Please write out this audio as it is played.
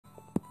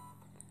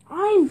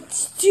I'm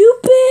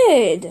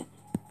stupid!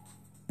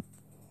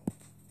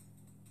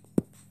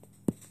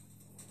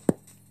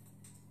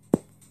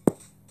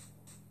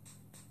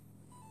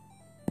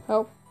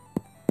 Help.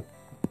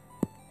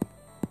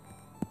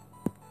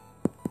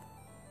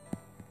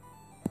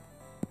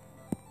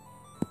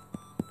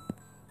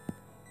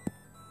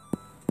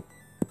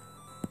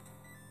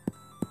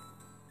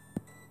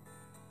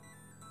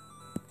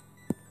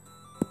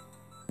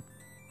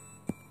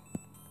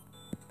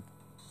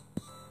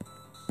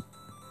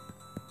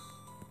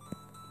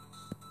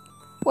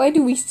 Why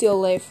do we still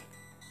live?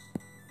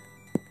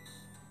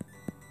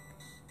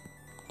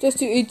 Just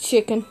to eat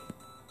chicken.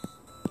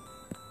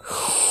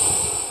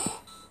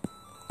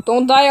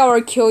 Don't die or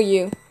I'll kill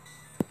you.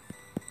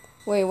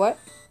 Wait, what?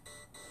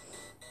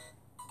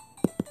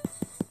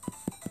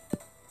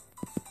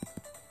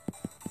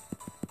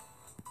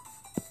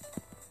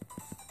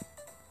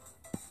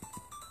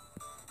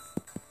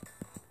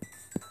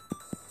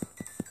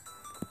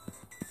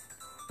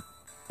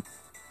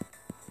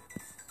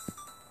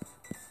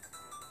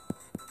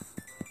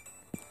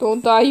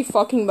 Don't die, you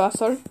fucking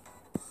bastard.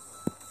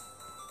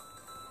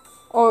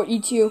 Or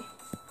eat you.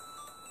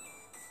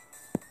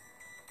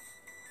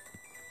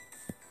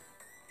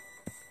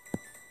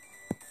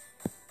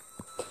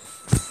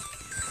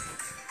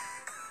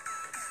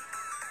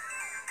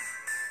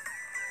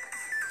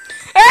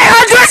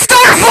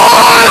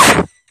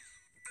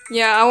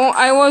 Yeah,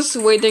 I was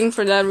waiting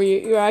for that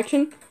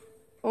reaction.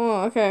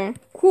 Oh, okay.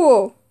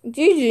 Cool.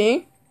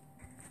 GG.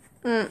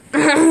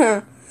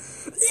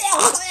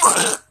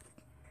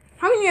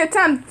 How many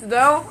attempts,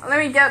 though? Let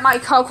me get my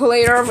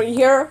calculator over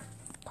here.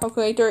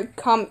 Calculator,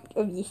 come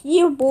over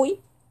here, boy.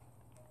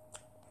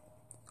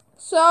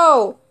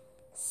 So,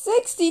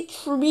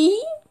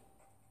 63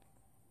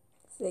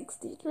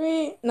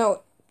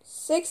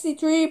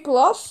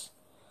 plus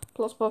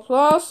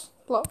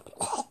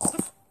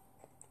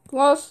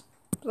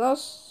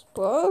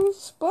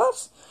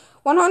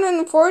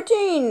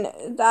 114.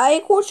 That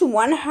equals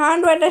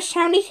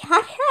 170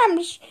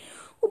 attempts.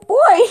 Oh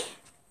boy.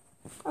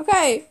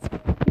 Okay.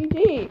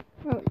 GG.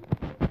 Oh.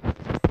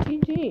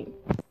 GG.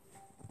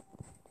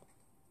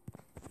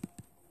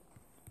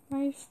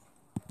 Nice.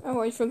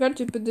 Oh, I forgot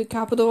to put the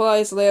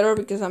capitalized letter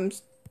because I'm...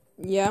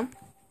 Yeah.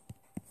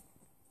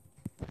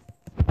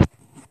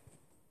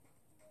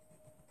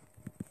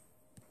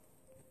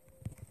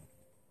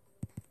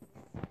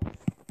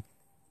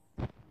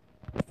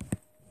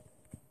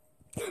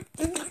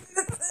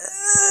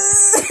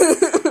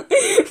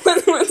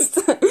 What was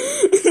that?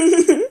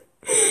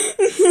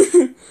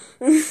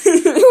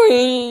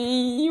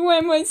 Why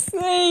am I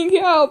saying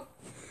help?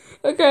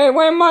 Okay,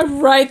 why am I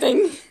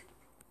writing?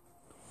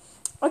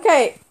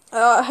 Okay,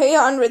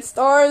 800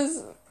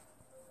 stars.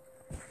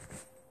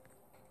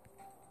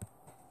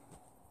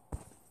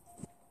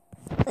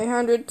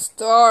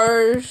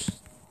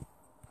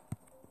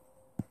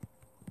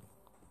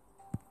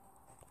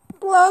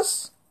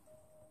 Plus...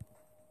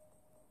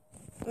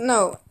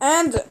 No,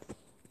 and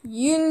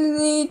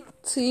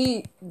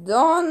Unity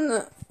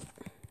done.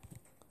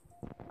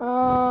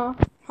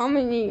 How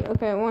many?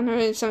 Okay,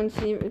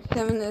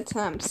 177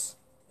 attempts.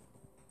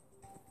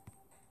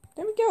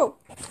 There we go.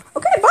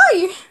 Okay,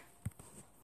 bye!